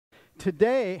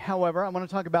Today, however, I want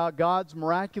to talk about God's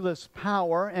miraculous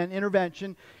power and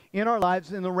intervention in our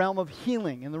lives in the realm of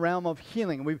healing,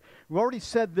 We've already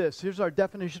said this. Here's our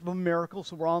definition of a miracle,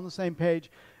 so we're all on the same page.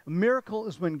 A miracle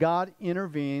is when God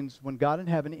intervenes, when God in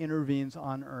heaven intervenes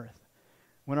on earth.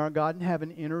 When our God in heaven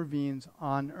intervenes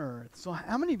on earth. So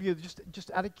how many of you,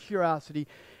 just out of curiosity,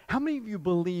 how many of you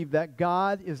believe that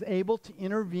God is able to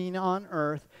intervene on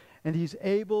earth and He's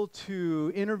able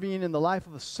to intervene in the life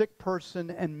of a sick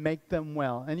person and make them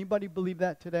well? Anybody believe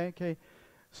that today? Okay,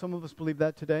 some of us believe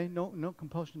that today. No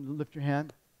compulsion to lift your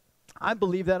hand. I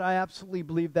believe that. I absolutely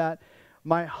believe that.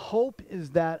 My hope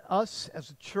is that us as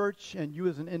a church and you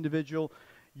as an individual,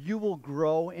 you will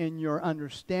grow in your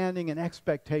understanding and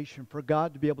expectation for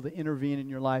God to be able to intervene in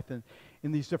your life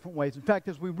in these different ways. In fact,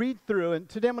 as we read through, and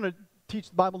today I'm going to teach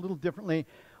the Bible a little differently,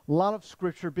 a lot of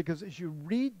Scripture, because as you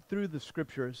read through the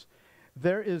Scriptures,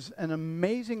 there is an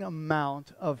amazing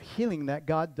amount of healing that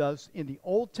God does in the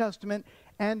Old Testament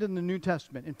and in the New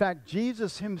Testament. In fact,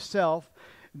 Jesus Himself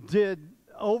did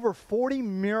over 40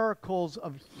 miracles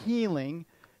of healing,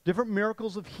 different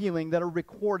miracles of healing that are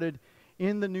recorded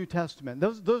in the New Testament.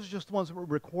 Those are just the ones that were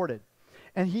recorded.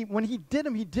 And when he did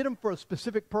them for a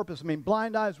specific purpose. I mean,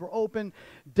 blind eyes were open,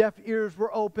 deaf ears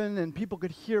were open, and people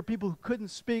could hear. People who couldn't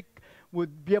speak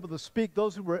would be able to speak.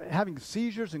 Those who were having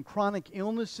seizures and chronic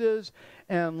illnesses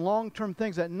and long-term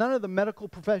things that none of the medical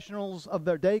professionals of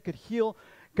their day could heal,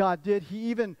 God did. He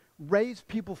even raised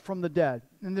people from the dead.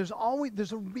 And there's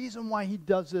a reason why He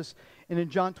does this. And in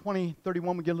John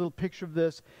 20:31, we get a little picture of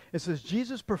this. It says,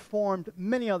 Jesus performed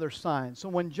many other signs. So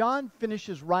when John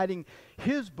finishes writing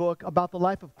his book about the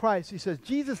life of Christ, he says,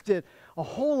 Jesus did a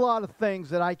whole lot of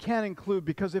things that I can't include,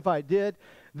 because if I did,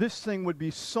 this thing would be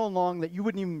so long that you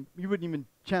wouldn't even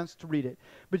chance to read it.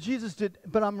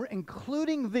 But I'm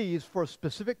including these for a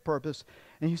specific purpose.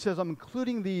 And he says, I'm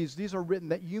including these are written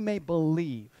that you may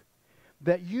believe,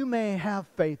 that you may have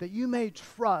faith, that you may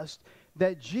trust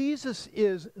that Jesus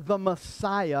is the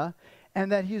Messiah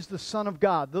and that He's the Son of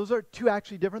God. Those are two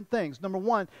actually different things. Number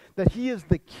one, that He is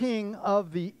the King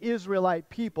of the Israelite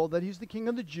people, that He's the King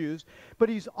of the Jews, but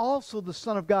He's also the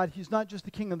Son of God. He's not just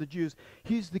the King of the Jews,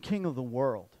 He's the King of the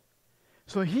world.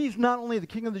 So He's not only the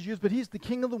King of the Jews, but He's the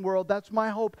King of the world. That's my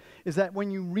hope, is that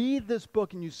when you read this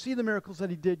book and you see the miracles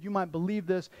that He did, you might believe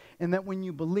this, and that when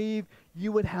you believe,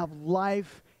 you would have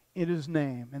life in His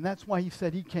name. And that's why He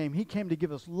said He came. He came to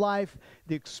give us life,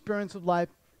 the experience of life,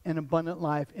 and abundant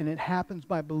life. And it happens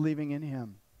by believing in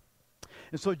Him.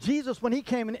 And so Jesus, when He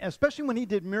came, and especially when He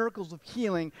did miracles of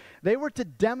healing, they were to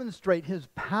demonstrate His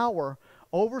power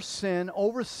over sin,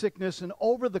 over sickness, and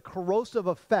over the corrosive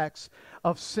effects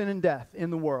of sin and death in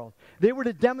the world. They were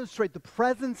to demonstrate the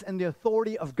presence and the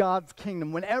authority of God's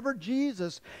kingdom. Whenever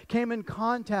Jesus came in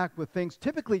contact with things,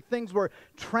 typically things were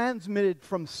transmitted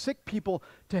from sick people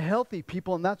to healthy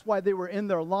people, and that's why they were in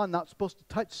their law, not supposed to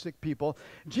touch sick people.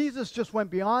 Jesus just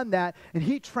went beyond that, and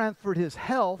He transferred His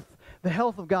health, the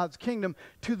health of God's kingdom,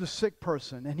 to the sick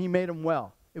person, and He made him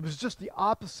well. It was just the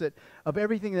opposite of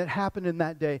everything that happened in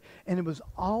that day. And it was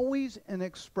always an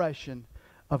expression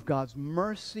of God's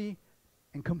mercy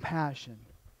and compassion.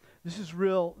 This is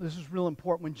real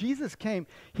important. When Jesus came,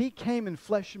 He came in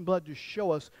flesh and blood to show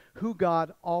us who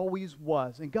God always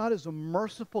was. And God is a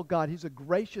merciful God. He's a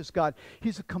gracious God.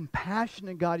 He's a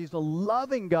compassionate God. He's a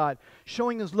loving God,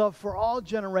 showing His love for all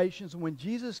generations. And when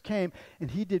Jesus came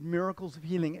and He did miracles of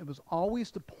healing, it was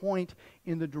always to point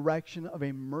in the direction of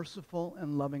a merciful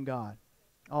and loving God.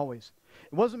 Always.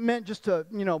 It wasn't meant just to,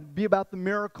 be about the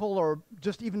miracle or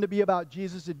just even to be about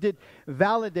Jesus. It did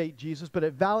validate Jesus, but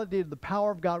it validated the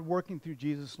power of God working through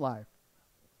Jesus' life.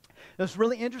 It's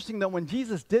really interesting, though, when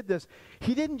Jesus did this,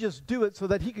 He didn't just do it so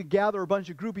that He could gather a bunch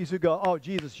of groupies who go, oh,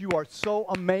 Jesus, you are so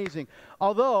amazing.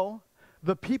 Although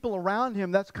the people around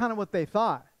Him, that's kind of what they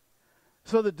thought.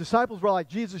 So the disciples were like,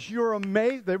 Jesus, you're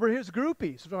amazing. They were His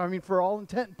groupies. For all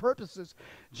intent and purposes.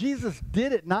 Jesus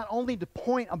did it not only to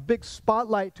point a big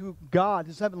spotlight to God,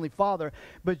 His Heavenly Father,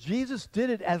 but Jesus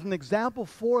did it as an example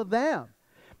for them,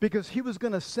 because He was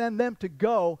going to send them to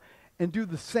go and do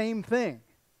the same thing.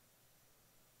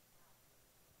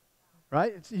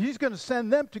 Right? He's going to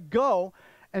send them to go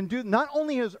and do not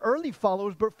only His early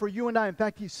followers, but for you and I. In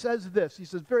fact, He says this. He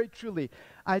says, very truly,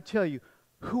 I tell you,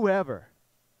 whoever.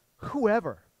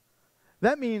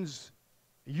 That means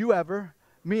you ever,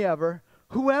 me ever,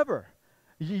 whoever.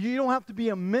 You don't have to be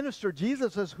a minister.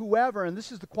 Jesus says whoever, and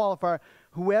this is the qualifier,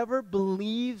 whoever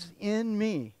believes in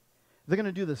me, they're going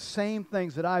to do the same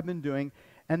things that I've been doing.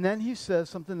 And then He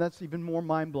says something that's even more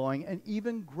mind-blowing, and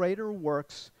even greater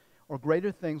works or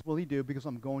greater things will He do, because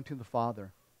I'm going to the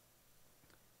Father.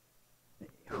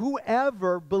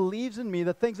 whoever believes in me,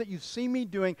 the things that you see me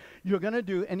doing, you're going to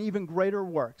do, and even greater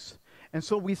works. And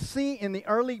so we see in the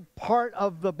early part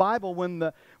of the Bible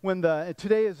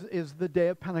today is the day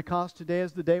of Pentecost. Today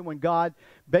is the day when God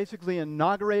basically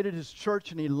inaugurated his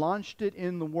church and he launched it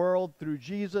in the world through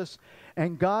Jesus.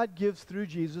 And God gives through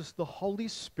Jesus the Holy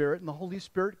Spirit, and the Holy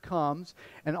Spirit comes,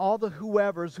 and all the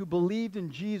whoever's who believed in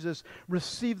Jesus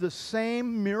received the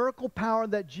same miracle power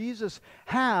that Jesus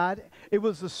had. It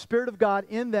was the Spirit of God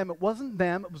in them. It wasn't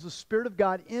them. It was the Spirit of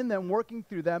God in them working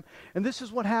through them. And this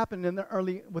is what happened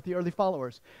with the early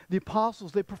followers. The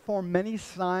apostles, they performed many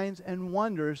signs and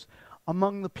wonders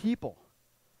among the people.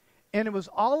 And it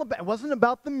wasn't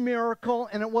about the miracle,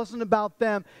 and it wasn't about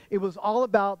them. It was all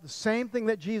about the same thing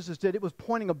that Jesus did. It was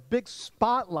pointing a big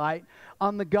spotlight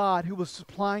on the God who was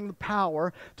supplying the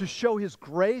power to show his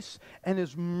grace and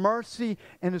his mercy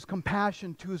and his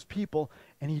compassion to his people.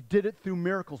 And he did it through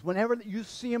miracles. Whenever you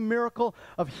see a miracle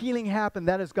of healing happen,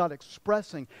 that is God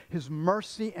expressing his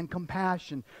mercy and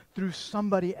compassion through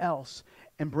somebody else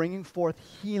and bringing forth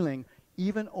healing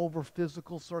even over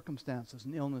physical circumstances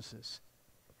and illnesses.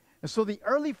 And so the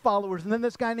early followers, and then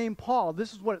this guy named Paul,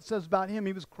 this is what it says about him.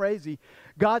 He was crazy.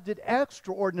 God did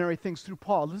extraordinary things through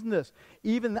Paul. Listen to this.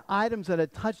 Even the items that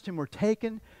had touched him were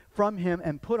taken from him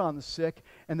and put on the sick,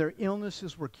 and their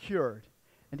illnesses were cured.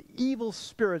 And evil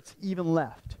spirits even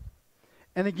left.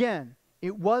 And again,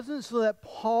 it wasn't so that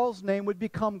Paul's name would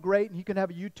become great and he could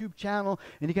have a YouTube channel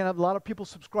and he can have a lot of people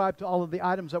subscribe to all of the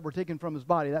items that were taken from his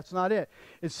body. That's not it.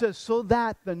 It says, so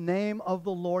that the name of the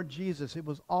Lord Jesus. It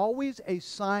was always a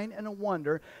sign and a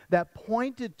wonder that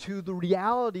pointed to the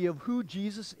reality of who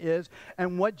Jesus is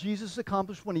and what Jesus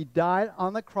accomplished when he died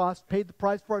on the cross, paid the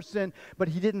price for our sin, but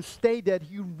he didn't stay dead.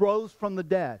 He rose from the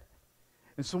dead.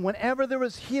 And so whenever there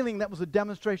was healing, that was a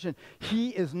demonstration. He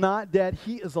is not dead.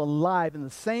 He is alive. And the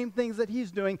same things that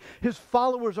he's doing, his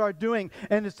followers are doing.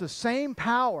 And it's the same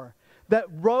power that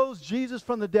rose Jesus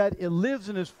from the dead. It lives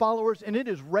in his followers, and it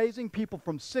is raising people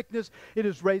from sickness. It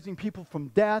is raising people from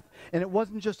death. And it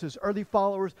wasn't just his early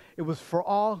followers. It was for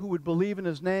all who would believe in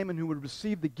his name and who would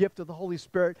receive the gift of the Holy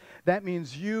Spirit. That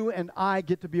means you and I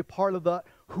get to be a part of the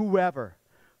whoever.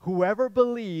 Whoever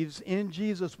believes in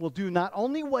Jesus will do not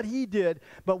only what he did,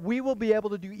 but we will be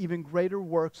able to do even greater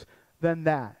works than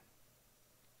that.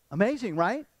 Amazing,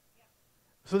 right? Yeah.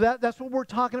 So that's what we're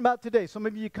talking about today. Some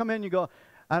of you come in and you go,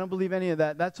 I don't believe any of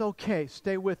that. That's okay.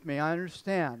 Stay with me. I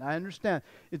understand.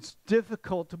 It's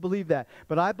difficult to believe that.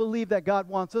 But I believe that God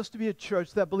wants us to be a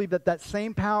church that believe that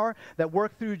same power that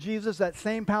worked through Jesus, that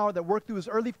same power that worked through his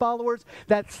early followers,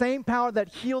 that same power that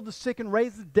healed the sick and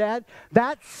raised the dead,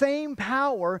 that same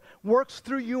power works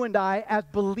through you and I as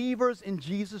believers in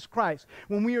Jesus Christ.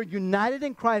 When we are united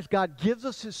in Christ, God gives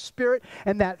us his Spirit,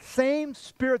 and that same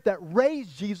Spirit that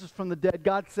raised Jesus from the dead,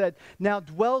 God said, now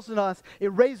dwells in us.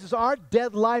 It raises our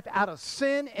dead life out of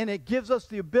sin, and it gives us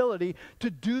the ability to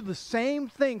do the same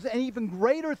things and even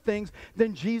greater things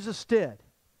than Jesus did.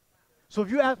 So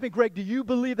if you ask me, Greg, do you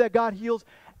believe that God heals?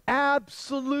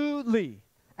 Absolutely.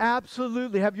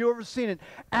 Absolutely. Have you ever seen it?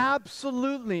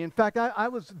 Absolutely. In fact, I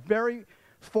was very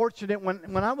fortunate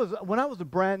when I was a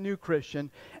brand new Christian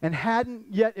and hadn't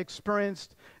yet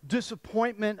experienced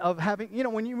disappointment of having,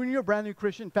 when you're a brand new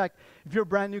Christian. In fact, if you're a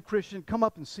brand new Christian, come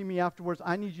up and see me afterwards.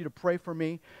 I need you to pray for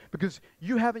me because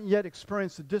you haven't yet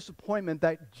experienced the disappointment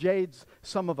that jades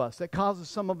some of us, that causes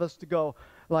some of us to go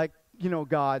like,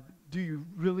 God, do you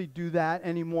really do that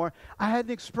anymore? I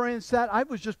hadn't experienced that. I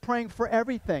was just praying for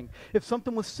everything. If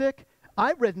something was sick,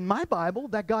 I read in my Bible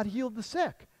that God healed the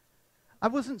sick. I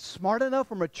wasn't smart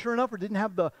enough or mature enough or didn't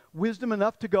have the wisdom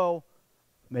enough to go,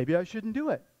 maybe I shouldn't do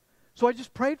it. So I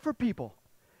just prayed for people.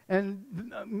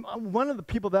 And one of the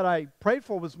people that I prayed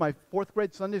for was my 4th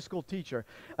grade Sunday school teacher.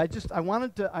 I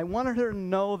wanted her to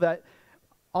know that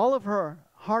all of her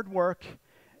hard work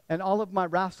and all of my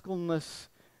rascalness,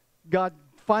 God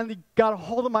finally got a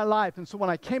hold of my life. And so when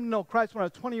I came to know Christ when I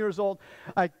was 20 years old,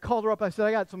 I called her up. I said,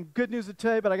 I got some good news to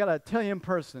tell you, but I got to tell you in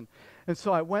person. And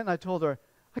so I went and I told her,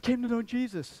 I came to know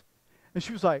Jesus. And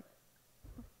she was like,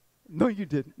 no, you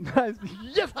didn't.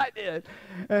 Yes, I did.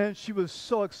 And she was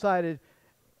so excited.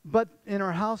 But in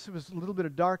her house, there was a little bit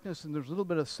of darkness, and there was a little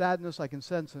bit of sadness I can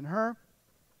sense in her.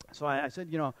 So I said,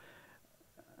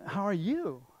 how are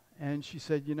you? And she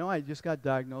said, you I just got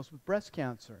diagnosed with breast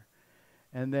cancer.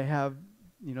 And they have,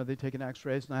 they take an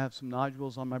x-rays, and I have some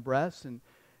nodules on my breast, and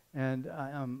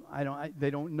they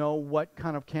don't know what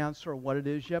kind of cancer or what it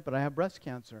is yet, but I have breast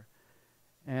cancer.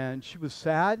 And she was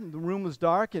sad, and the room was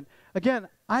dark. And again,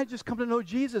 I had just come to know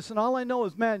Jesus, and all I know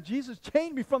is, man, Jesus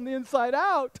changed me from the inside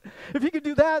out. If he could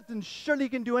do that, then surely he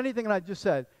can do anything. And I just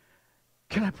said,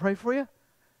 can I pray for you?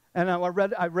 And I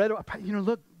read,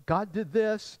 look, God did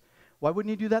this. Why wouldn't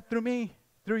he do that through me,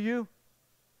 through you?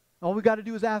 All we got to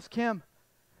do is ask him.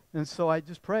 And so I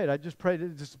just prayed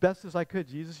as best as I could.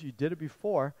 Jesus, you did it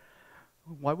before.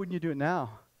 Why wouldn't you do it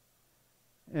now?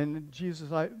 And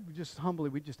Jesus,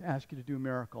 we just ask you to do a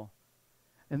miracle.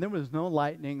 And there was no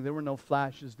lightning, there were no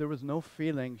flashes, there was no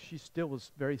feeling. She still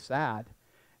was very sad.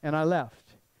 And I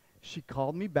left. She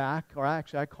called me back, or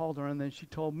actually I called her, and then she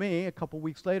told me a couple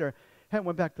weeks later, hey, I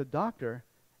went back to the doctor,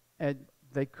 and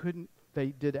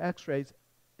they did x-rays,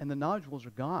 and the nodules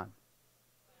are gone.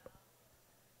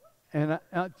 And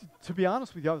to be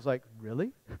honest with you, I was like,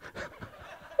 really?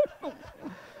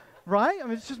 Right? I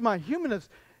mean, it's just my humanness.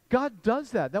 God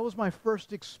does that. That was my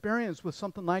first experience with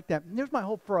something like that. And here's my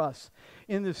hope for us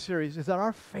in this series, is that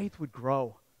our faith would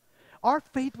grow. Our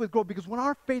faith would grow, because when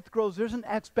our faith grows, there's an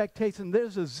expectation,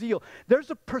 there's a zeal,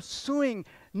 there's a pursuing,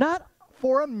 not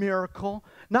for a miracle,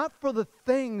 not for the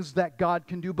things that God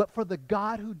can do, but for the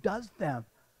God who does them.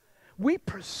 We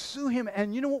pursue him,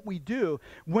 and you know what we do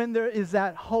when there is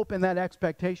that hope and that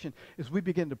expectation is we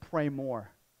begin to pray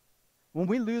more. When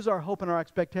we lose our hope and our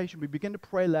expectation, we begin to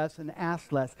pray less and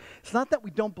ask less. It's not that we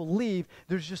don't believe,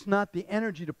 there's just not the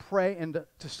energy to pray and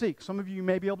to seek. Some of you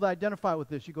may be able to identify with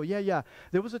this. You go, yeah,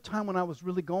 there was a time when I was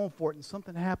really going for it and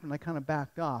something happened and I kind of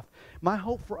backed off. My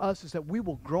hope for us is that we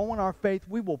will grow in our faith,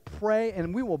 we will pray,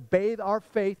 and we will bathe our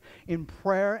faith in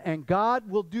prayer, and God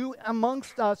will do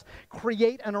amongst us,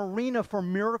 create an arena for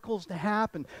miracles to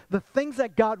happen. The things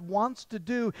that God wants to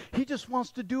do, he just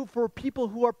wants to do for people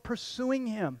who are pursuing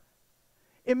him.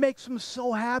 It makes him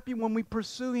so happy when we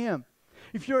pursue him.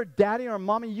 If you're a daddy or a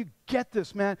mommy, you get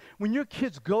this, man. When your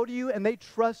kids go to you and they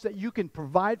trust that you can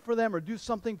provide for them or do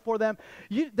something for them,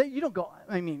 you don't go,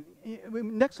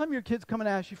 next time your kids come and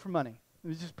ask you for money,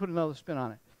 let me just put another spin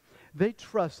on it. They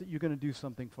trust that you're going to do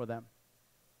something for them.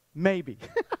 Maybe.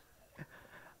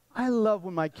 I love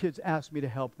when my kids ask me to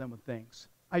help them with things.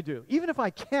 I do. Even if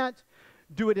I can't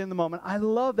do it in the moment. I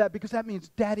love that, because that means,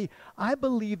 Daddy, I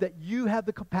believe that you have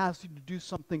the capacity to do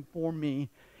something for me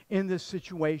in this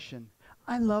situation.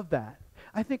 I love that.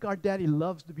 I think our daddy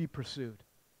loves to be pursued.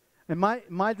 And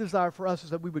my desire for us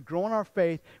is that we would grow in our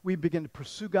faith, we begin to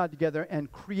pursue God together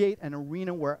and create an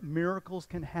arena where miracles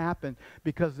can happen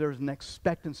because there's an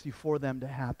expectancy for them to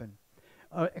happen.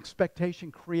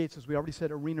 Expectation creates, as we already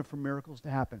said, arena for miracles to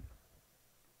happen.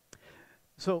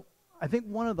 So I think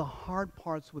one of the hard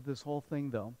parts with this whole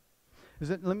thing, though, is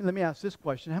that, let me ask this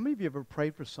question. How many of you ever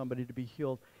prayed for somebody to be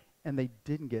healed and they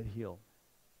didn't get healed?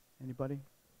 Anybody?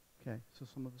 Okay, so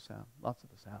some of us have. Lots of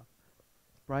us have.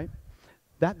 Right?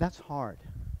 That's hard.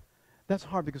 That's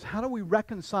hard, because how do we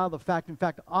reconcile the fact? In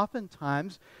fact,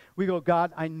 oftentimes we go,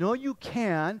 God, I know you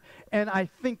can, and I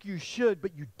think you should,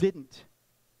 but you didn't.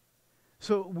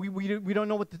 So we don't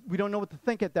know what to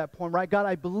think at that point, right? God,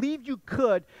 I believe you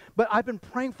could, but I've been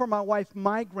praying for my wife's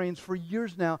migraines for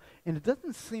years now, and it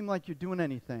doesn't seem like you're doing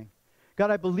anything. God,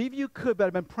 I believe you could, but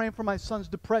I've been praying for my son's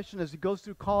depression as he goes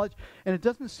through college, and it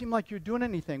doesn't seem like you're doing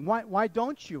anything. Why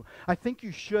don't you? I think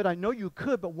you should. I know you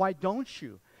could, but why don't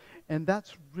you? And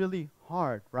that's really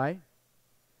hard, right?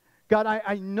 God,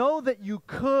 I know that you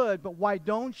could, but why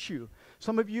don't you?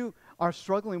 Some of you are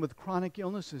struggling with chronic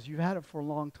illnesses. You've had it for a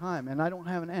long time, and I don't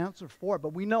have an answer for it,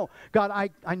 but we know. God,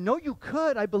 I know you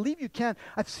could. I believe you can.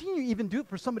 I've seen you even do it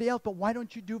for somebody else, but why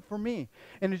don't you do it for me?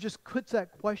 And it just puts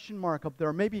that question mark up there.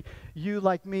 Or maybe you,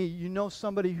 like me, you know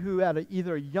somebody who at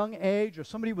either a young age or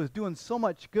somebody was doing so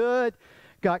much good,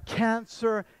 got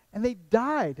cancer, and they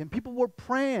died, and people were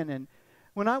praying. And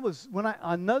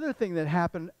another thing that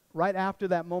happened right after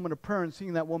that moment of prayer and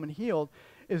seeing that woman healed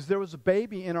is there was a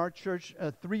baby in our church, a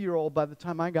 3-year-old by the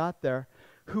time I got there,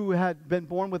 who had been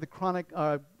born with a chronic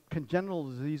congenital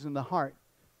disease in the heart.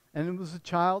 And it was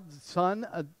the son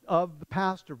of the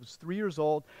pastor, was 3 years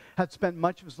old, had spent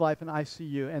much of his life in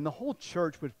ICU. And the whole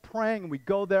church was praying, and we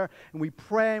go there, and we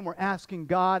pray, and we're asking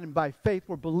God, and by faith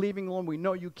we're believing, Lord, we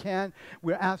know you can.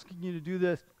 We're asking you to do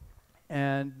this.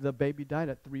 And the baby died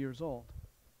at 3 years old.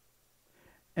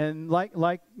 And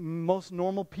like most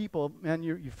normal people, man,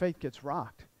 your faith gets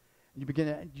rocked. You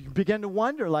begin to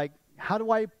wonder, like, how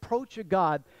do I approach a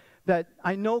God that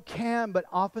I know can, but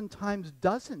oftentimes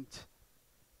doesn't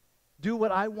do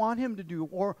what I want him to do,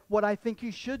 or what I think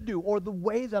he should do, or the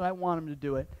way that I want him to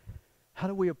do it? How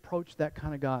do we approach that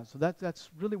kind of God? So that's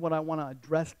really what I want to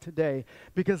address today,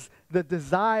 because the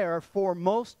desire for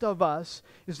most of us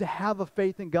is to have a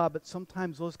faith in God, but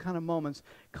sometimes those kind of moments,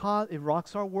 it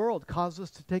rocks our world, causes us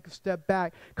to take a step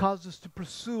back, causes us to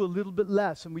pursue a little bit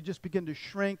less, and we just begin to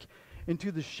shrink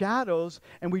into the shadows,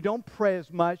 and we don't pray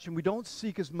as much, and we don't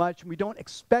seek as much, and we don't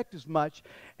expect as much,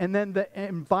 and then the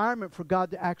environment for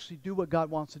God to actually do what God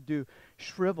wants to do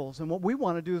shrivels. And what we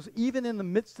want to do is, even in the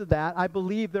midst of that, I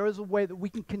believe there is a way that we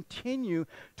can continue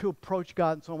to approach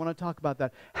God. And so I want to talk about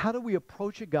that. How do we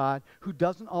approach a God who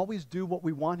doesn't always do what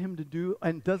we want him to do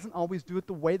and doesn't always do it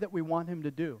the way that we want him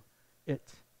to do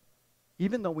it?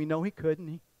 Even though we know he could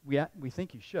and we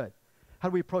think he should. How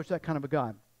do we approach that kind of a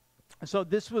God? And so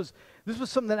this was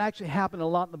something that actually happened a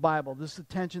lot in the Bible. This is a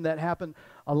tension that happened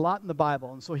a lot in the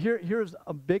Bible. And so here's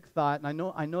a big thought, and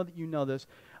I know that you know this.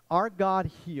 Our God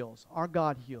heals. Our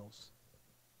God heals.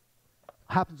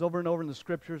 Happens over and over in the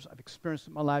Scriptures. I've experienced it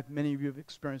in my life. Many of you have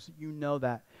experienced it. You know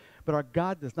that. But our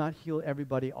God does not heal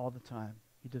everybody all the time.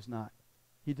 He does not.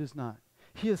 He does not.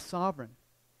 He is sovereign.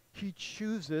 He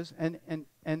chooses, and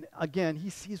again, he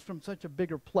sees from such a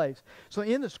bigger place. So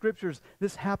in the Scriptures,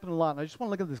 this happened a lot. And I just want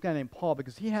to look at this guy named Paul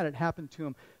because he had it happen to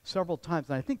him several times.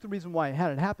 And I think the reason why he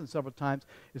had it happen several times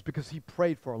is because he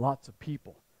prayed for lots of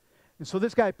people. And so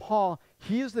this guy, Paul,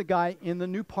 he is the guy in the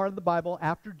new part of the Bible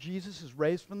after Jesus is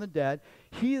raised from the dead.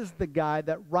 He is the guy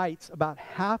that writes about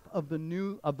half of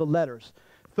the letters.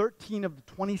 13 of the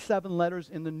 27 letters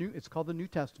in it's called the New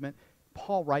Testament.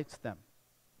 Paul writes them.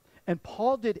 And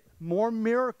Paul did more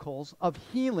miracles of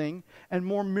healing and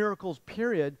more miracles,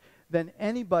 period, than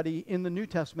anybody in the New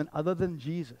Testament other than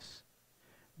Jesus.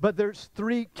 But there's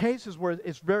 3 cases where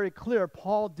it's very clear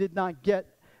Paul did not get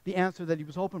the answer that he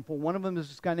was hoping for. One of them is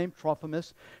this guy named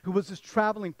Trophimus, who was his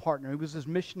traveling partner. He was his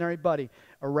missionary buddy.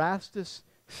 Erastus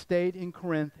stayed in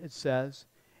Corinth, it says,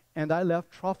 and I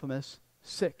left Trophimus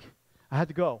sick. I had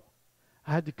to go.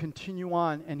 I had to continue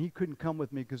on, and he couldn't come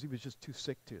with me because he was just too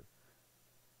sick to.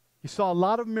 He saw a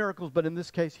lot of miracles, but in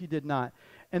this case, he did not.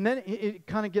 And then it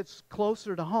kind of gets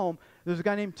closer to home. There's a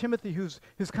guy named Timothy who's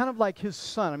kind of like his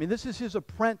son. I mean, this is his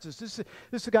apprentice. This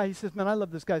is a guy, he says, man, I love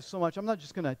this guy so much. I'm not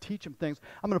just going to teach him things.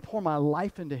 I'm going to pour my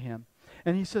life into him.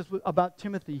 And he says about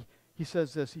Timothy, he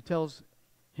says this. He tells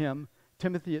him,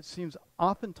 Timothy, it seems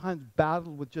oftentimes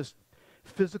battled with just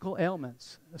physical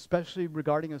ailments, especially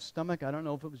regarding his stomach. I don't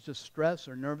know if it was just stress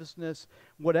or nervousness,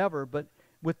 whatever, but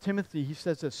with Timothy, he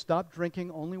says this, stop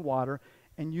drinking only water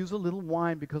and use a little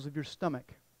wine because of your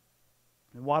stomach.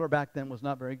 And water back then was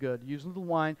not very good. Use a little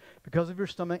wine because of your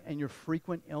stomach and your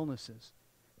frequent illnesses.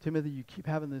 Timothy, you keep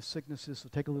having these sicknesses, so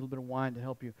take a little bit of wine to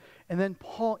help you. And then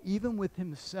Paul, even with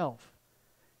himself,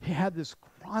 he had this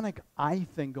chronic eye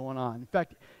thing going on. In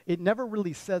fact, it never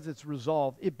really says it's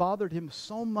resolved. It bothered him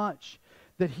so much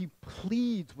that he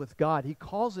pleads with God. He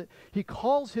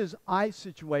calls his eye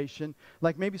situation,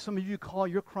 like maybe some of you call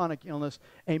your chronic illness,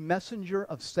 a messenger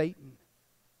of Satan.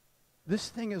 This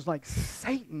thing is like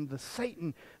Satan, the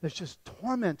Satan that's just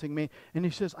tormenting me. And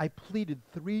he says, I pleaded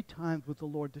 3 times with the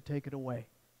Lord to take it away.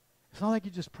 It's not like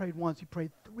he just prayed once. He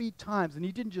prayed 3 times. And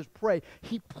he didn't just pray.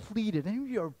 He pleaded. Any of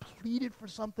you ever pleaded for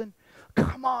something?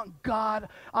 Come on, God.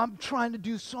 I'm trying to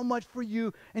do so much for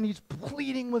you. And he's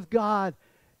pleading with God.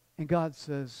 And God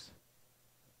says,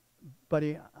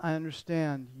 buddy, I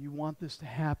understand you want this to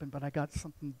happen, but I got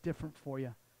something different for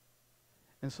you.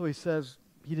 And so he says,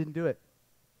 he didn't do it.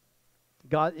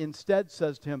 God instead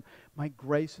says to him, my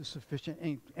grace is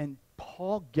sufficient. And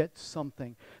Paul gets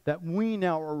something that we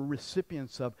now are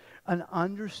recipients of, an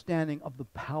understanding of the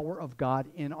power of God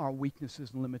in our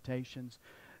weaknesses and limitations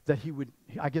that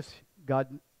I guess God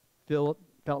felt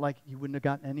like he wouldn't have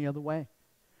gotten any other way.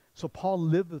 So Paul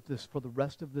lived with this for the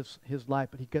rest of his life,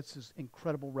 but he gets this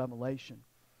incredible revelation.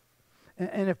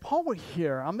 And if Paul were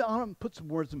here, I'm going to put some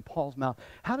words in Paul's mouth.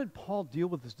 How did Paul deal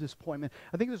with this disappointment?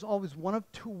 I think there's always one of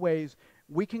 2 ways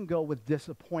we can go with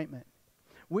disappointment.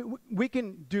 We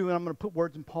can do, and I'm going to put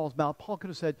words in Paul's mouth. Paul could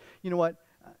have said, you know what,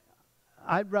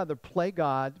 I'd rather play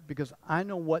God because I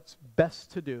know what's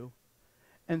best to do.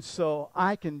 And so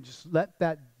I can just let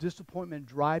that disappointment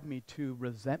drive me to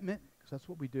resentment. That's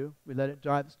what we do. We let it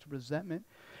drive us to resentment.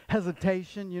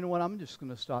 Hesitation, you know what, I'm just going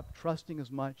to stop trusting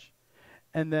as much.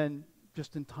 And then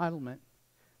just entitlement.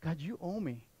 God, you owe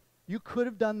me. You could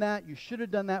have done that. You should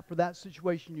have done that for that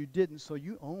situation. You didn't, so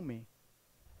you owe me.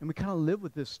 And we kind of live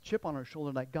with this chip on our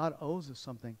shoulder like God owes us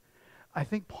something. I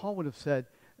think Paul would have said,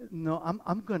 no,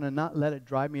 I'm going to not let it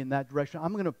drive me in that direction.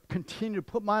 I'm going to continue to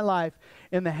put my life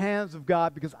in the hands of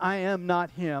God because I am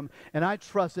not him. And I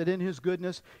trust that in his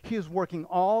goodness, he is working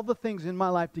all the things in my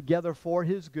life together for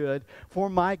his good, for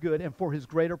my good, and for his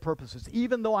greater purposes.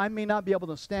 Even though I may not be able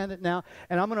to stand it now,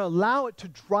 and I'm going to allow it to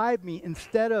drive me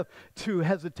instead of to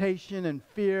hesitation and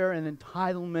fear and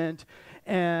entitlement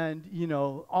and,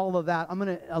 all of that. I'm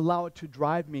going to allow it to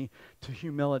drive me to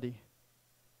humility.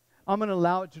 I'm going to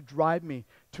allow it to drive me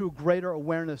to a greater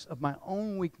awareness of my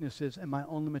own weaknesses and my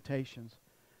own limitations.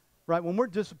 Right? When we're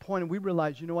disappointed, we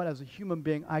realize, you know what, as a human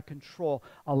being, I control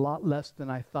a lot less than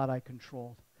I thought I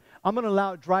controlled. I'm going to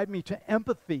allow it to drive me to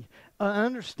empathy,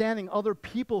 understanding other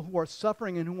people who are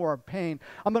suffering and who are in pain.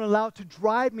 I'm going to allow it to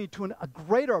drive me to a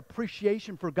greater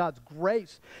appreciation for God's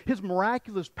grace, His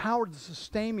miraculous power to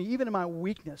sustain me, even in my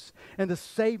weakness, and to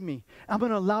save me. I'm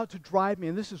going to allow it to drive me,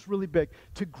 and this is really big,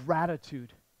 to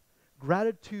gratitude.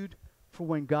 Gratitude for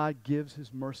when God gives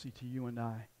His mercy to you and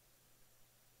I.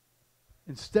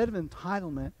 Instead of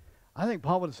entitlement, I think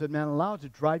Paul would have said, man, allow it to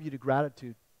drive you to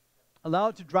gratitude. Allow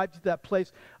it to drive you to that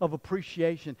place of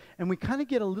appreciation. And we kind of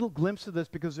get a little glimpse of this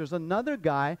because there's another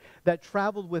guy that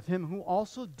traveled with him who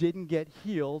also didn't get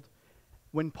healed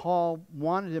when Paul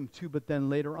wanted him to, but then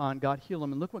later on God healed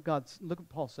him. And look what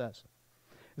Paul says.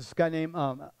 This guy named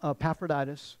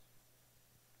Epaphroditus,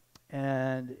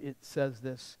 and it says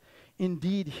this,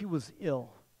 indeed he was ill,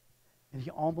 and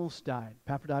he almost died.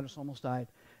 Epaphroditus almost died,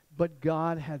 but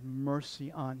God had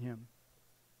mercy on him.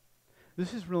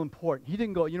 This is real important. He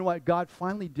didn't go, you know what, God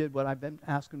finally did what I've been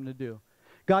asking him to do.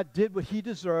 God did what He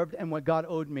deserved and what God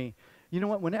owed me. You know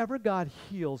what, whenever God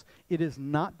heals, it is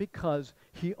not because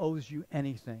He owes you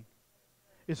anything.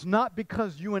 It's not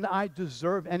because you and I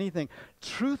deserve anything.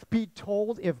 Truth be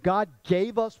told, if God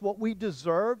gave us what we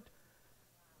deserved,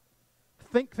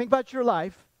 think about your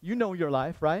life. You know your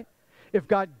life, right? If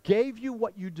God gave you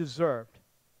what you deserved,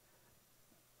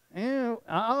 and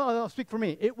I'll speak for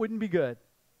me, it wouldn't be good.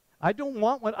 I don't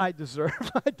want what I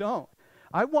deserve. I don't.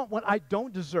 I want what I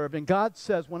don't deserve. And God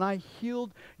says, when I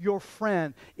healed your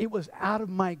friend, it was out of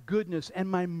my goodness and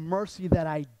my mercy that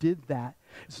I did that.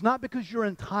 It's not because you're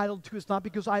entitled to. It's not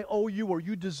because I owe you or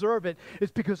you deserve it.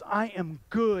 It's because I am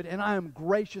good and I am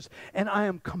gracious and I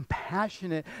am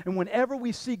compassionate. And whenever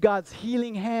we see God's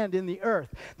healing hand in the earth,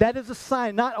 that is a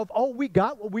sign not of, oh, we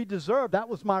got what we deserve. That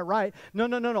was my right.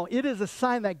 No. It is a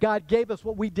sign that God gave us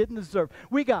what we didn't deserve.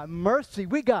 We got mercy.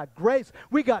 We got grace.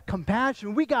 We got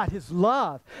compassion. We got His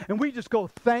love. And we just go,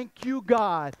 thank you,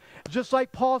 God. Just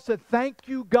like Paul said, thank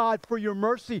you, God, for your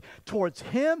mercy towards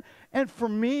him and for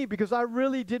me, because I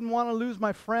really didn't want to lose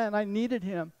my friend. I needed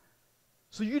him.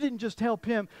 So you didn't just help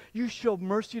him. You showed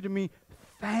mercy to me.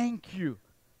 Thank you,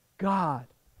 God,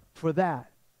 for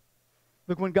that.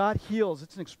 Look, when God heals,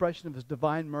 it's an expression of His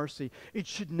divine mercy. It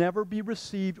should never be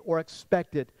received or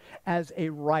expected as a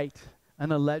right,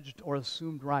 an alleged or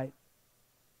assumed right.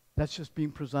 That's just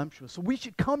being presumptuous. So we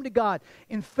should come to God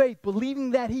in faith,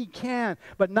 believing that He can,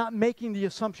 but not making the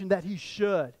assumption that He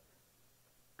should.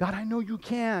 God, I know you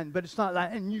can, but it's not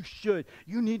that, and you should.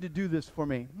 You need to do this for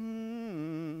me.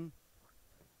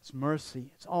 It's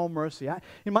mercy. It's all mercy.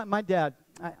 My dad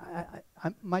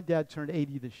turned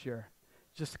 80 this year.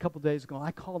 Just a couple days ago,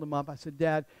 I called him up. I said,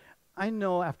 Dad, I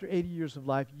know after 80 years of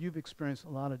life, you've experienced a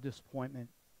lot of disappointment.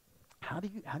 How do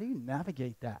you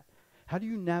navigate that? How do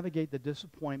you navigate the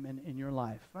disappointment in your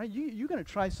life? Right? You're going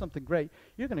to try something great.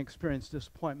 You're going to experience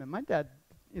disappointment. My dad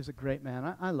is a great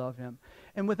man. I love him.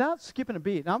 And without skipping a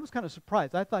beat, and I was kind of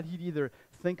surprised. I thought he'd either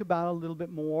think about it a little bit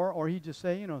more or he'd just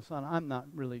say, you know, son, I'm not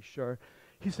really sure.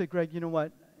 He said, Greg, you know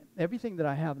what? Everything that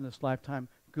I have in this lifetime,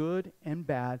 good and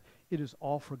bad, it is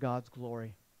all for God's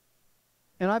glory.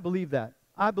 And I believe that.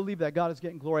 I believe that God is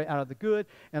getting glory out of the good,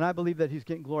 and I believe that He's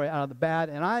getting glory out of the bad,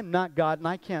 and I'm not God, and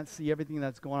I can't see everything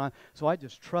that's going on, so I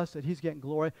just trust that He's getting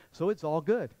glory, so it's all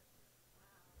good.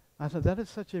 I thought, that is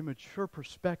such a mature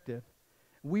perspective.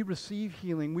 We receive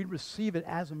healing. We receive it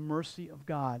as a mercy of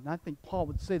God. And I think Paul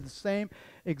would say the same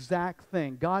exact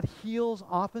thing. God heals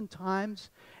oftentimes,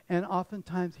 and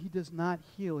oftentimes He does not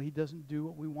heal. He doesn't do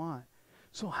what we want.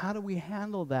 So how do we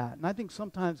handle that? And I think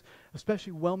sometimes,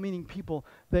 especially well-meaning people,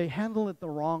 they handle it the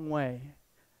wrong way.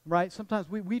 Right? Sometimes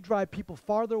we drive people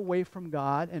farther away from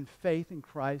God and faith in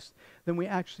Christ than we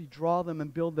actually draw them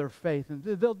and build their faith. And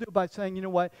they'll do it by saying, you know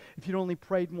what, if you'd only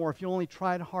prayed more, if you only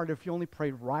tried harder, if you only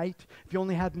prayed right, if you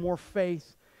only had more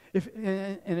faith.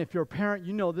 And if you're a parent,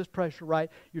 you know this pressure, right?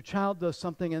 Your child does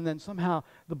something and then somehow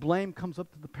the blame comes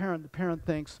up to the parent. The parent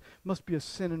thinks, must be a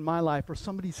sin in my life. Or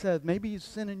somebody says, maybe it's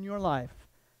sin in your life.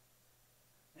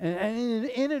 And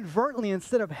inadvertently,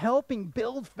 instead of helping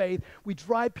build faith, we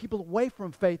drive people away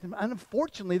from faith. And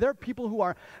unfortunately, there are people who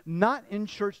are not in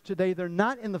church today. They're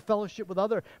not in the fellowship with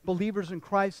other believers in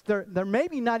Christ. They're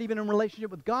maybe not even in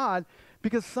relationship with God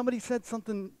because somebody said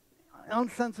something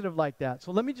unsensitive like that.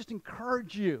 So let me just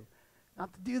encourage you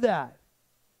not to do that.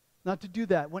 Not to do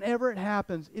that. Whenever it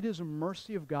happens, it is a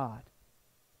mercy of God.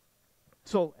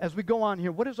 So as we go on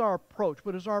here, what is our approach?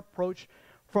 What is our approach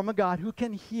from a God who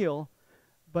can heal,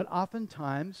 but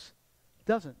oftentimes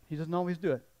doesn't. He doesn't always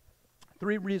do it.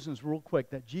 3 reasons, real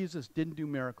quick, that Jesus didn't do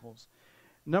miracles.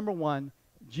 Number 1,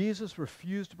 Jesus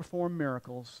refused to perform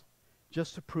miracles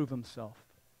just to prove himself.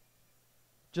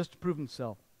 Just to prove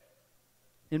himself.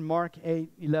 In Mark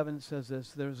 8:11 it says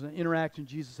this. There's an interaction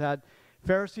Jesus had.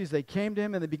 Pharisees, they came to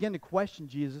him and they began to question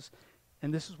Jesus.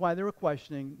 And this is why they were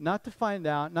questioning, not to find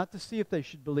out, not to see if they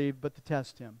should believe, but to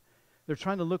test him. They're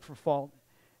trying to look for fault.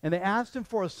 And they asked him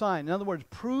for a sign. In other words,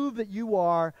 prove that you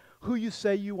are who you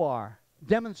say you are.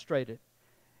 Demonstrate it.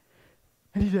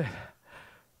 And he did.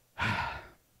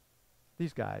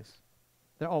 These guys,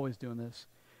 they're always doing this.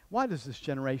 Why does this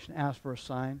generation ask for a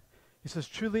sign? He says,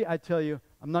 truly, I tell you,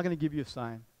 I'm not going to give you a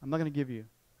sign. I'm not going to give you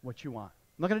what you want.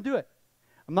 I'm not going to do it.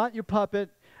 I'm not your puppet.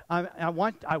 I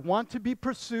want to be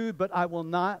pursued, but I will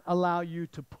not allow you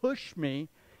to push me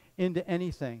into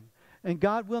anything. And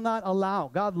God will not allow.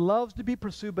 God loves to be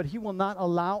pursued, but he will not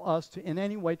allow us to in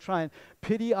any way try and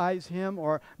pity-eyes him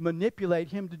or manipulate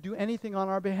him to do anything on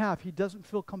our behalf. He doesn't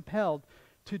feel compelled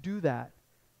to do that.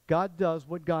 God does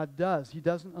what God does. He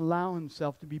doesn't allow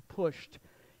himself to be pushed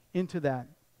into that.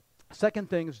 Second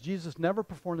thing is Jesus never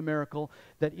performed a miracle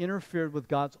that interfered with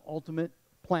God's ultimate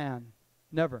plan.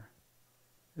 Never.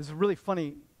 This is a really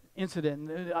funny incident.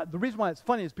 The reason why it's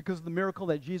funny is because of the miracle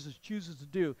that Jesus chooses to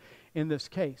do in this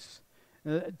case.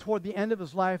 Toward the end of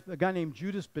his life, a guy named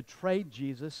Judas betrayed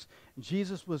Jesus.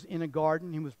 Jesus was in a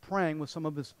garden. He was praying with some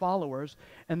of his followers.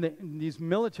 And these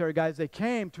military guys, they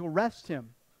came to arrest him.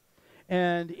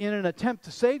 And in an attempt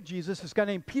to save Jesus, this guy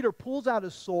named Peter pulls out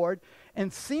his sword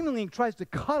and seemingly tries to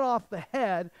cut off the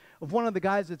head of one of the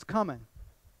guys that's coming.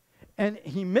 And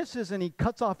he misses and he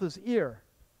cuts off his ear.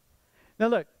 Now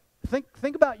look,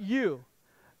 think about you.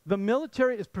 The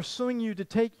military is pursuing you to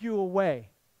take you away.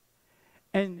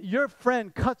 And your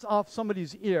friend cuts off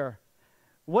somebody's ear.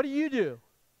 What do?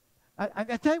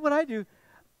 I tell you what I do.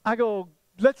 I go,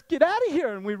 let's get out of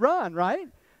here, and we run, right?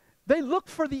 They look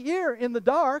for the ear in the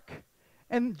dark,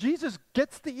 and Jesus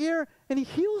gets the ear, and he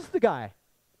heals the guy.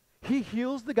 He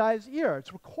heals the guy's ear.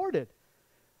 It's recorded.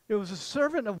 It was a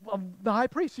servant of the high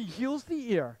priest. He heals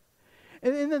the ear.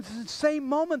 And in the same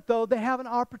moment, though, they have an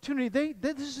opportunity.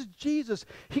 This is Jesus.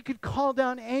 He could call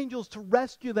down angels to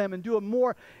rescue them and do a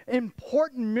more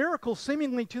important miracle,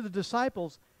 seemingly to the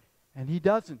disciples, and he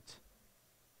doesn't.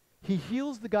 He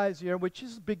heals the guy's ear, which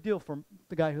is a big deal for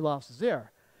the guy who lost his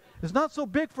ear. It's not so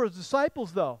big for his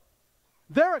disciples, though.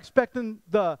 They're expecting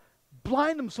the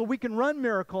blind them so we can run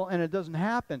miracle, and it doesn't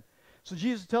happen. So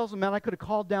Jesus tells them, man, I could have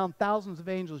called down thousands of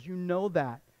angels. You know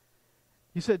that.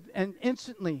 He said, and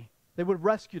instantly they would have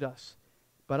rescued us.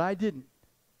 But I didn't.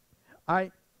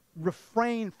 I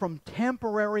refrained from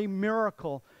temporary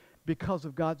miracle because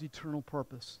of God's eternal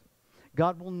purpose.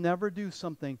 God will never do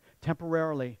something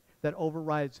temporarily that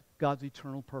overrides God's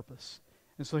eternal purpose.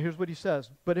 And so here's what he says.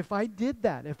 But if I did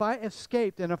that, if I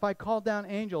escaped and if I called down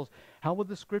angels, how would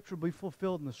the scripture be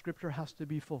fulfilled? And the scripture has to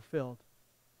be fulfilled.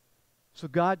 So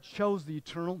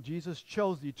Jesus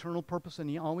chose the eternal purpose, and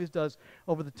he always does,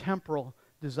 over the temporal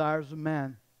desires of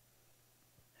man.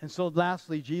 And so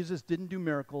lastly, Jesus didn't do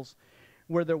miracles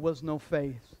where there was no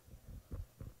faith.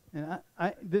 And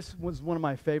this was one of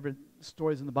my favorite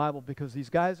stories in the Bible, because these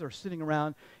guys are sitting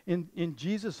around in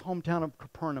Jesus' hometown of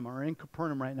Capernaum, or in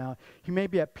Capernaum right now. He may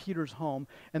be at Peter's home,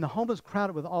 and the home is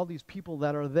crowded with all these people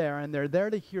that are there, and they're there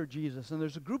to hear Jesus. And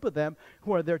there's a group of them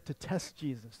who are there to test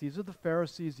Jesus. These are the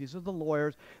Pharisees, these are the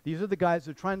lawyers, these are the guys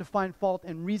that are trying to find fault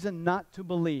and reason not to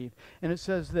believe. And it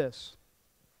says this: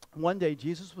 one day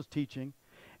Jesus was teaching,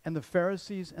 and the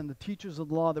Pharisees and the teachers of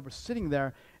the law that were sitting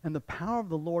there, and the power of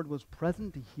the Lord was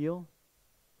present to heal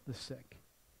the sick.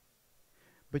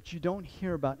 But you don't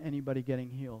hear about anybody getting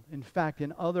healed. In fact,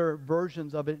 in other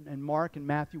versions of it, in Mark and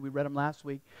Matthew, we read them last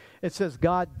week, it says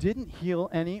God didn't heal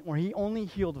any, or he only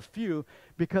healed a few,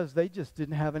 because they just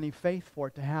didn't have any faith for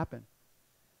it to happen.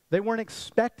 They weren't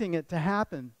expecting it to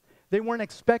happen. They weren't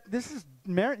this is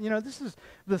Mary, this is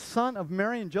the son of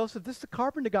Mary and Joseph. This is the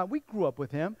carpenter guy. We grew up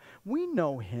with him. We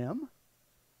know him.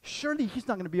 Surely he's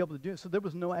not going to be able to do it. So there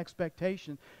was no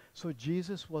expectation. So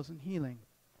Jesus wasn't healing.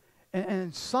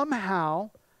 And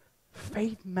somehow,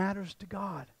 faith matters to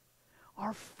God.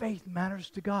 Our faith matters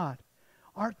to God.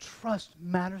 Our trust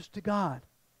matters to God.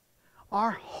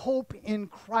 Our hope in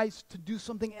Christ to do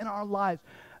something in our lives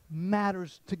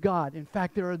matters to God. In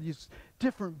fact, there are these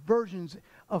different versions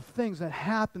of things that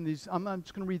happen. I'm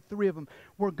just going to read 3 of them,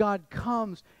 where God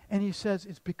comes and he says,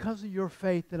 it's because of your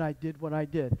faith that I did what I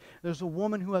did. There's a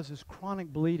woman who has this chronic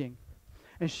bleeding,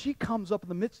 and she comes up in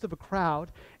the midst of a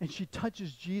crowd, and she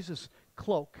touches Jesus'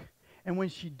 cloak. And when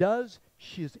she does,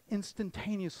 she is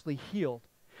instantaneously healed.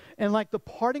 And like the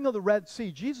parting of the Red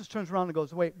Sea, Jesus turns around and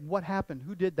goes, wait, what happened?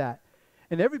 Who did that?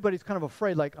 And everybody's kind of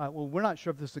afraid, like, well, we're not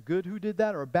sure if this is a good who did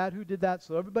that or a bad who did that.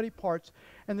 So everybody parts.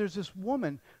 And there's this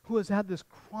woman who has had this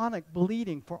chronic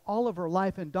bleeding for all of her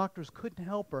life, and doctors couldn't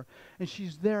help her. And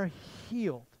she's there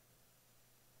healed.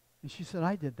 And she said,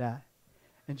 I did that.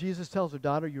 And Jesus tells her,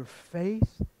 daughter, your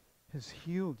faith has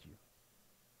healed you.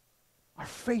 Our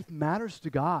faith matters to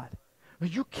God.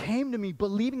 You came to me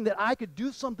believing that I could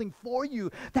do something for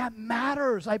you. That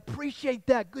matters. I appreciate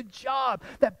that. Good job.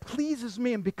 That pleases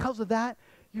me. And because of that,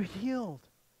 you're healed.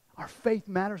 Our faith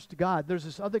matters to God. There's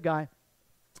this other guy.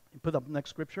 You put up the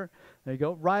next scripture. There you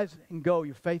go. Rise and go.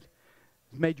 Your faith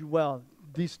has made you well.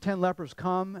 These 10 lepers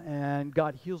come, and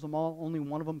God heals them all. Only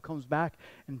one of them comes back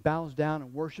and bows down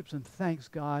and worships and thanks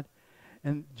God.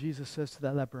 And Jesus says to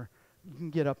that leper, you can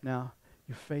get up now.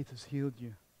 Your faith has healed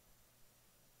you.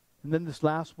 And then this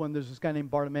last one, there's this guy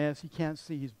named Bartimaeus. He can't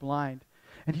see. He's blind.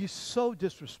 And he's so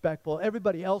disrespectful.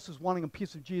 Everybody else is wanting a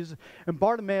piece of Jesus. And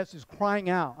Bartimaeus is crying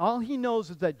out. All he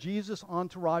knows is that Jesus'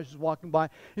 entourage is walking by.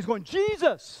 He's going,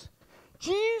 Jesus!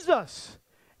 Jesus!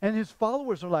 And his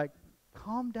followers are like,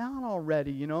 calm down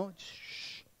already, you know.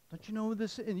 Shh. Don't you know who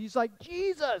this is? And he's like,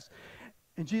 Jesus!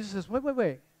 And Jesus says,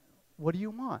 wait. What do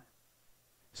you want?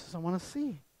 He says, I want to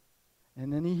see.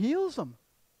 And then he heals him.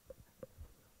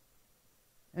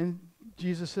 And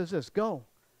Jesus says this, go.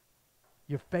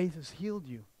 Your faith has healed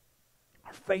you.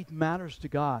 Our faith matters to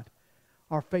God.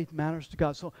 Our faith matters to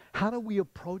God. So how do we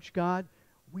approach God?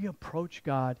 We approach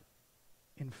God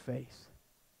in faith.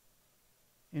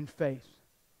 In faith.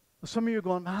 Some of you are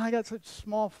going, I got such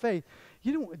small faith.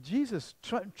 You know, Jesus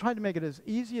tried to make it as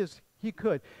easy as he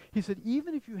could. He said,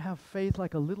 even if you have faith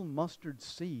like a little mustard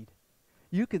seed,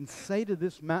 you can say to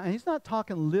this mountain, he's not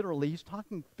talking literally, he's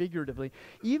talking figuratively.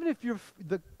 Even if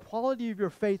the quality of your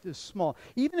faith is small,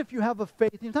 even if you have a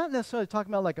faith, he's not necessarily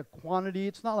talking about like a quantity,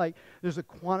 it's not like there's a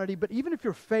quantity, but even if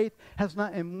your faith has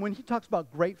not, and when he talks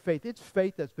about great faith, it's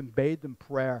faith that's been bathed in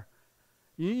prayer.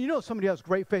 You know somebody has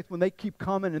great faith when they keep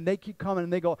coming and they keep coming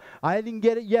and they go, I didn't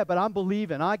get it yet, but I'm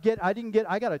believing. I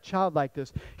got a child like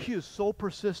this. He is so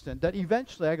persistent that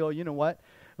eventually I go, you know what?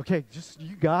 Okay,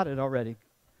 you got it already.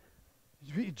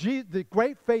 The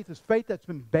great faith is faith that's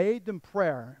been bathed in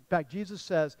prayer. In fact, Jesus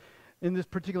says in this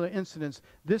particular instance,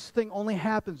 this thing only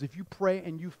happens if you pray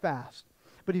and you fast.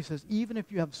 But he says, even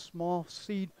if you have small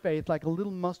seed faith, like a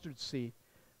little mustard seed,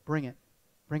 bring it.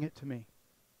 Bring it to me.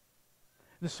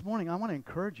 This morning, I want to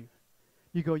encourage you.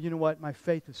 You go, you know what? My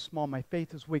faith is small. My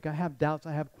faith is weak. I have doubts.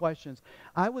 I have questions.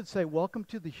 I would say, welcome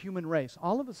to the human race.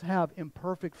 All of us have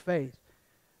imperfect faith.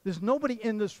 There's nobody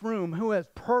in this room who has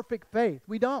perfect faith.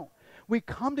 We don't. We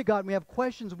come to God and we have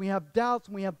questions and we have doubts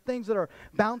and we have things that are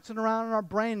bouncing around in our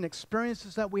brain and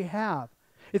experiences that we have.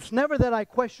 It's never that I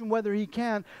question whether he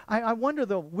can. I wonder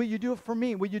though, will you do it for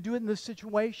me? Will you do it in this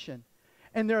situation?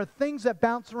 And there are things that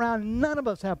bounce around. None of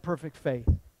us have perfect faith.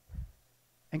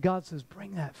 And God says,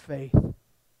 bring that faith.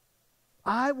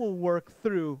 I will work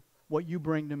through what you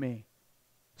bring to me.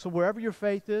 So wherever your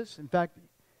faith is, in fact,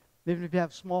 even if you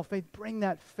have small faith, bring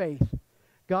that faith.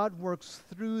 God works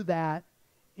through that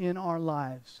in our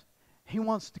lives. He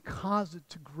wants to cause it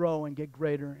to grow and get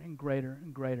greater and greater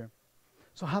and greater.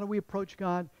 So how do we approach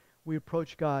God? We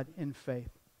approach God in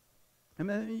faith. I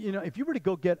mean, you know, if you were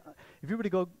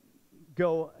to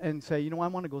go and say, you know, I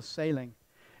want to go sailing,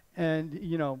 and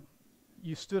you know,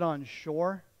 you stood on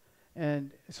shore,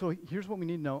 and so here's what we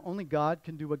need to know: only God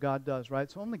can do what God does, right?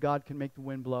 So only God can make the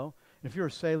wind blow. And if you're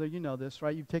a sailor, you know this,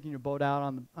 right? You've taken your boat out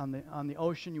on the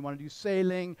ocean. You want to do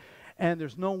sailing, and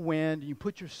there's no wind. You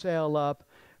put your sail up,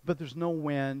 but there's no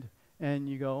wind, and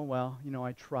you go, well, you know,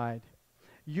 I tried.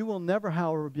 You will never,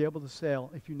 however, be able to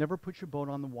sail if you never put your boat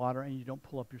on the water and you don't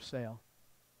pull up your sail.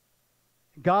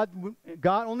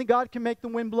 Only God can make the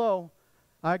wind blow.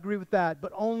 I agree with that.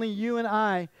 But only you and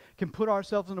I can put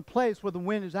ourselves in a place where the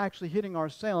wind is actually hitting our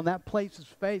sail, and that place is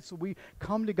faith. So we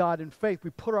come to God in faith. We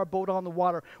put our boat on the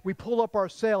water. We pull up our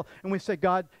sail, and we say,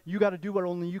 God, you got to do what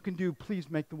only you can do. Please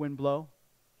make the wind blow.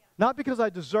 Not because I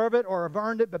deserve it or have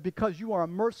earned it, but because you are a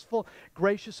merciful,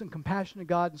 gracious, and compassionate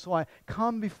God. And so I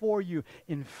come before you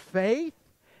in faith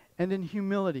and in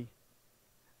humility.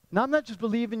 Now, I'm not just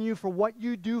believing you for what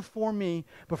you do for me,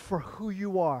 but for who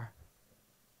you are.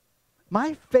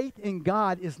 My faith in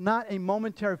God is not a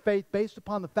momentary faith based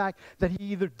upon the fact that he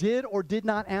either did or did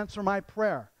not answer my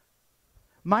prayer.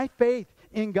 My faith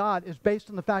in God is based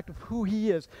on the fact of who he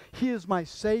is. He is my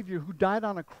Savior who died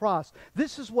on a cross.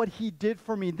 This is what he did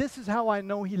for me. This is how I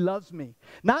know he loves me.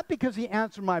 Not because he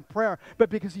answered my prayer, but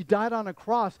because he died on a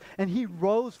cross and he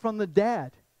rose from the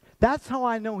dead. That's how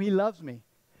I know he loves me.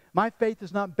 My faith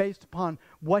is not based upon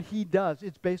what he does.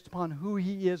 It's based upon who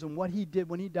he is and what he did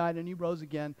when he died and he rose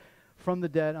again from the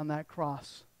dead on that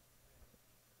cross.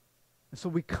 And so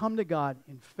we come to God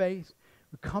in faith,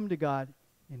 we come to God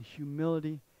in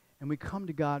humility, and we come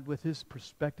to God with His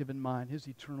perspective in mind, His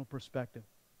eternal perspective.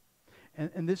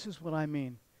 And this is what I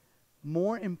mean.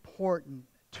 More important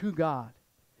to God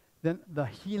than the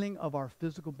healing of our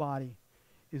physical body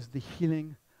is the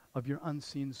healing of your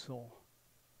unseen soul,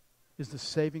 is the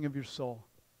saving of your soul.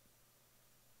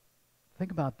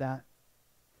 Think about that.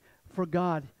 For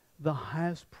God, the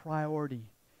highest priority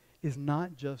is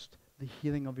not just the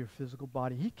healing of your physical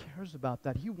body. He cares about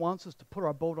that. He wants us to put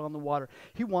our boat on the water.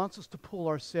 He wants us to pull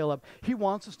our sail up. He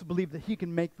wants us to believe that He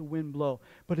can make the wind blow.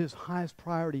 But His highest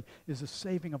priority is the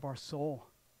saving of our soul.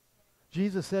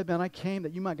 Jesus said, man, I came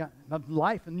that you might have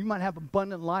life and you might have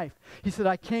abundant life. He said,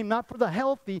 I came not for the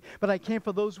healthy, but I came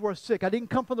for those who are sick. I didn't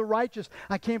come for the righteous.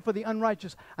 I came for the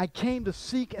unrighteous. I came to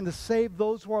seek and to save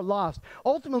those who are lost.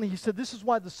 Ultimately, He said, this is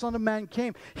why the Son of Man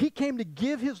came. He came to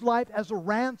give His life as a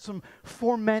ransom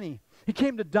for many. He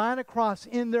came to die on a cross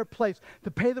in their place,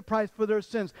 to pay the price for their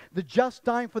sins, the just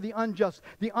dying for the unjust,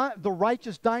 the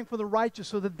righteous dying for the righteous,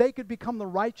 so that they could become the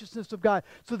righteousness of God,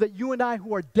 so that you and I,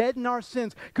 who are dead in our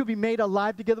sins, could be made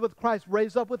alive together with Christ,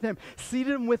 raised up with Him,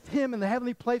 seated with Him in the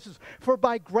heavenly places. For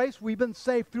by grace we've been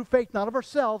saved through faith, not of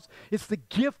ourselves. It's the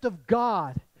gift of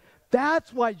God.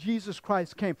 That's why Jesus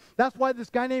Christ came. That's why this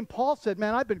guy named Paul said,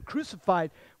 man, I've been crucified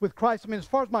with Christ. I mean, as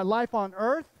far as my life on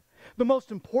earth, the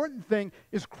most important thing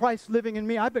is Christ living in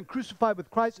me. I've been crucified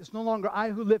with Christ. It's no longer I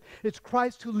who live. It's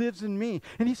Christ who lives in me.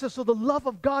 And he says, so the love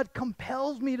of God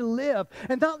compels me to live.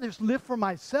 And not just live for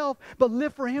myself, but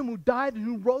live for Him who died and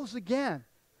who rose again.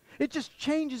 It just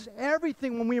changes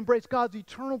everything when we embrace God's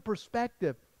eternal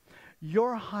perspective.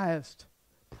 Your highest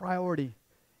priority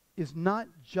is not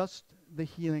just the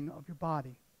healing of your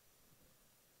body.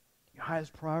 Your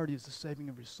highest priority is the saving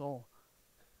of your soul.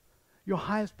 Your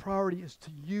highest priority is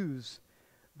to use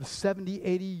the 70,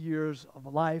 80 years of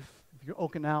life. If you're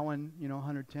Okinawan,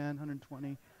 110,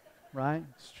 120, right?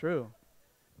 It's true.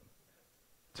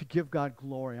 To give God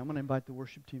glory. I'm going to invite the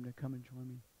worship team to come and join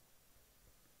me.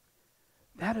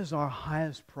 That is our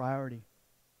highest priority.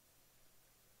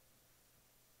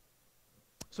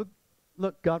 So,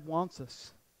 look, God wants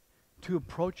us to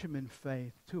approach Him in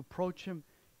faith, to approach Him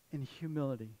in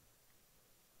humility.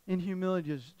 In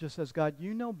humility, just as God,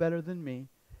 you know better than me,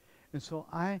 and so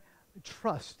I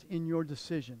trust in your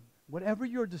decision. Whatever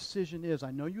your decision is,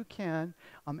 I know you can.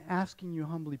 I'm asking you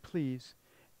humbly, please.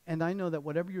 And I know that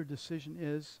whatever your decision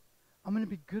is, I'm going to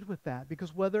be good with that.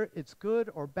 Because whether it's good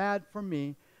or bad for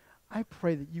me, I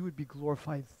pray that you would be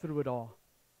glorified through it all.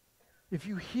 If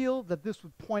you heal, that this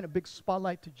would point a big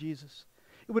spotlight to Jesus.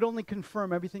 It would only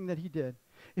confirm everything that He did.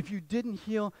 If you didn't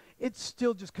heal, it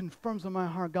still just confirms in my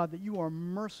heart, God, that you are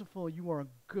merciful, you are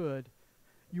good,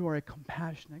 you are a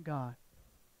compassionate God.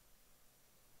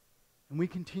 And we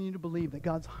continue to believe that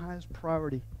God's highest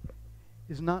priority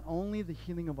is not only the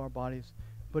healing of our bodies,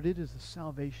 but it is the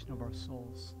salvation of our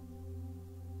souls.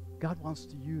 God wants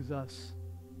to use us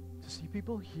to see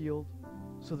people healed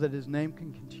so that His name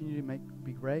can continue to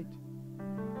be great,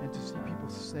 and to see people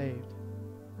saved,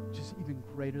 which is even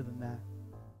greater than that.